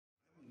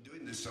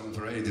this song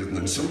for ages, and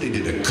then somebody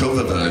did a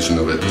cover version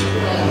of it.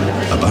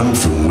 A band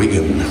from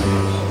Wigan.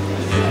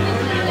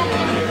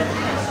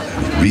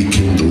 And it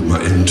rekindled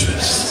my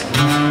interest.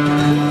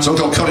 A song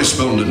called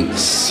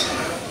Correspondence.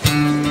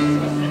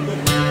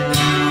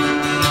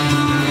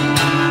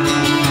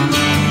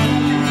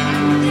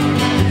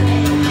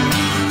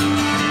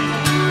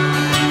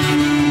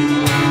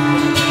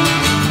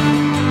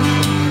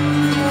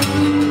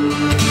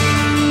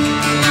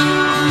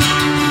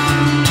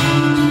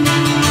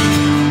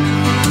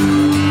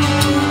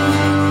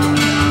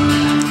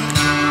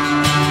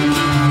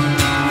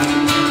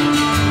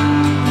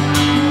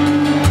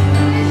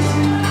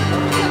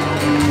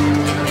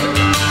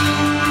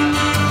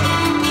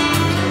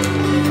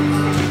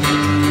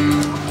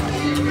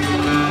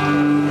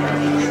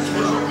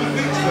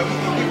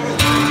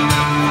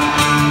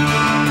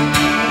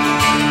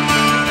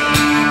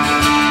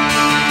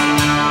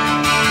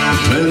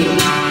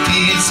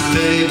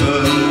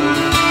 Paper,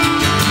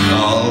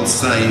 all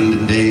signed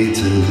and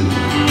dated,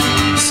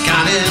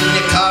 scanning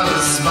your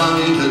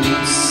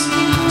correspondence,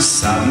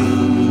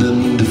 saddened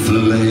and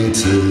deflated,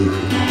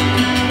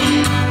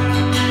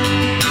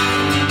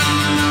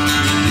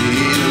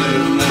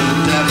 dealing with the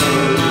devil,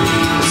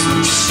 as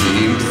we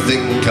seem to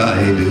think I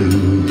do.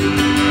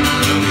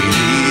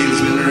 He's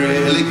been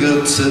really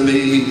good to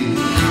me,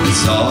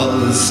 it's all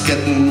that's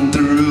getting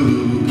through.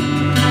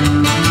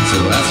 So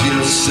as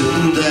you're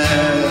sitting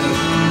there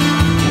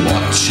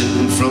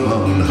watching from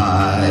on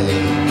high,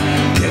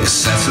 the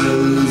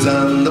excesses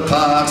and the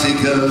party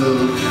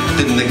girl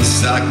didn't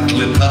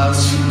exactly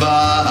pass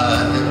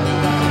by.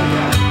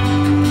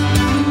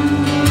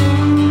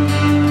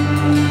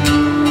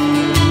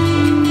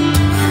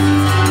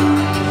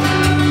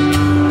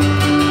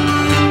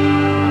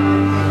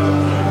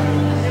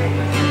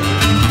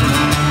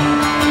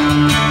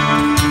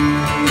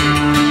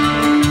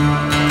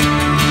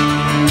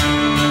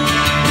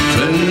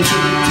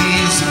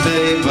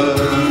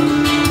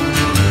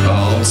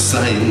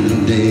 Signed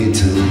and dated,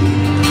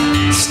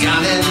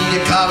 scanning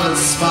your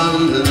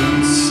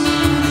correspondence,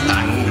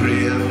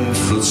 angry and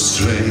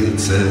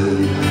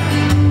frustrated.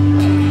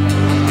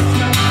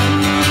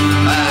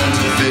 And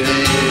to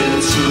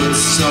finish with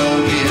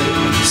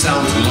Soviet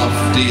sounds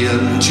lofty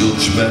and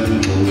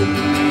judgmental.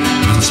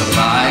 For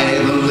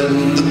survival in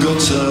the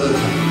gutter,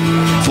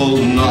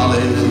 full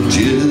knowledge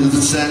is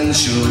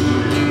essential.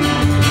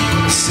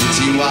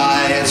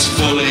 City-wide,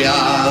 fully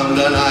armed,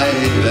 and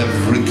I've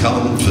every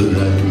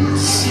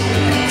confidence.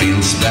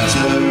 Feels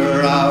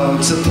better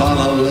out upon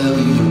a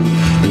limb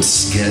than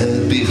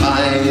scared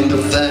behind a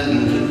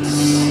fence.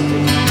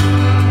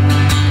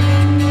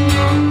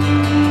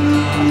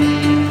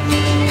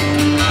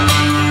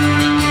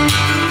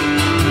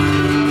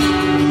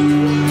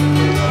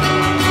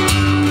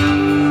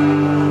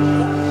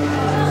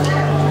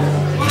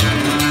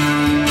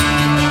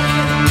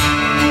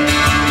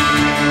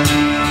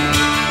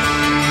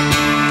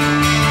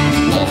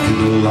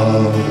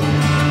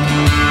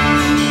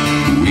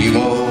 We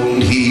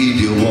won't heed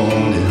your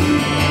warning,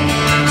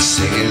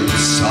 singing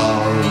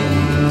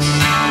songs,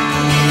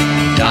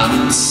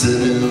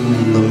 dancing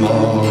in the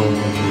morning.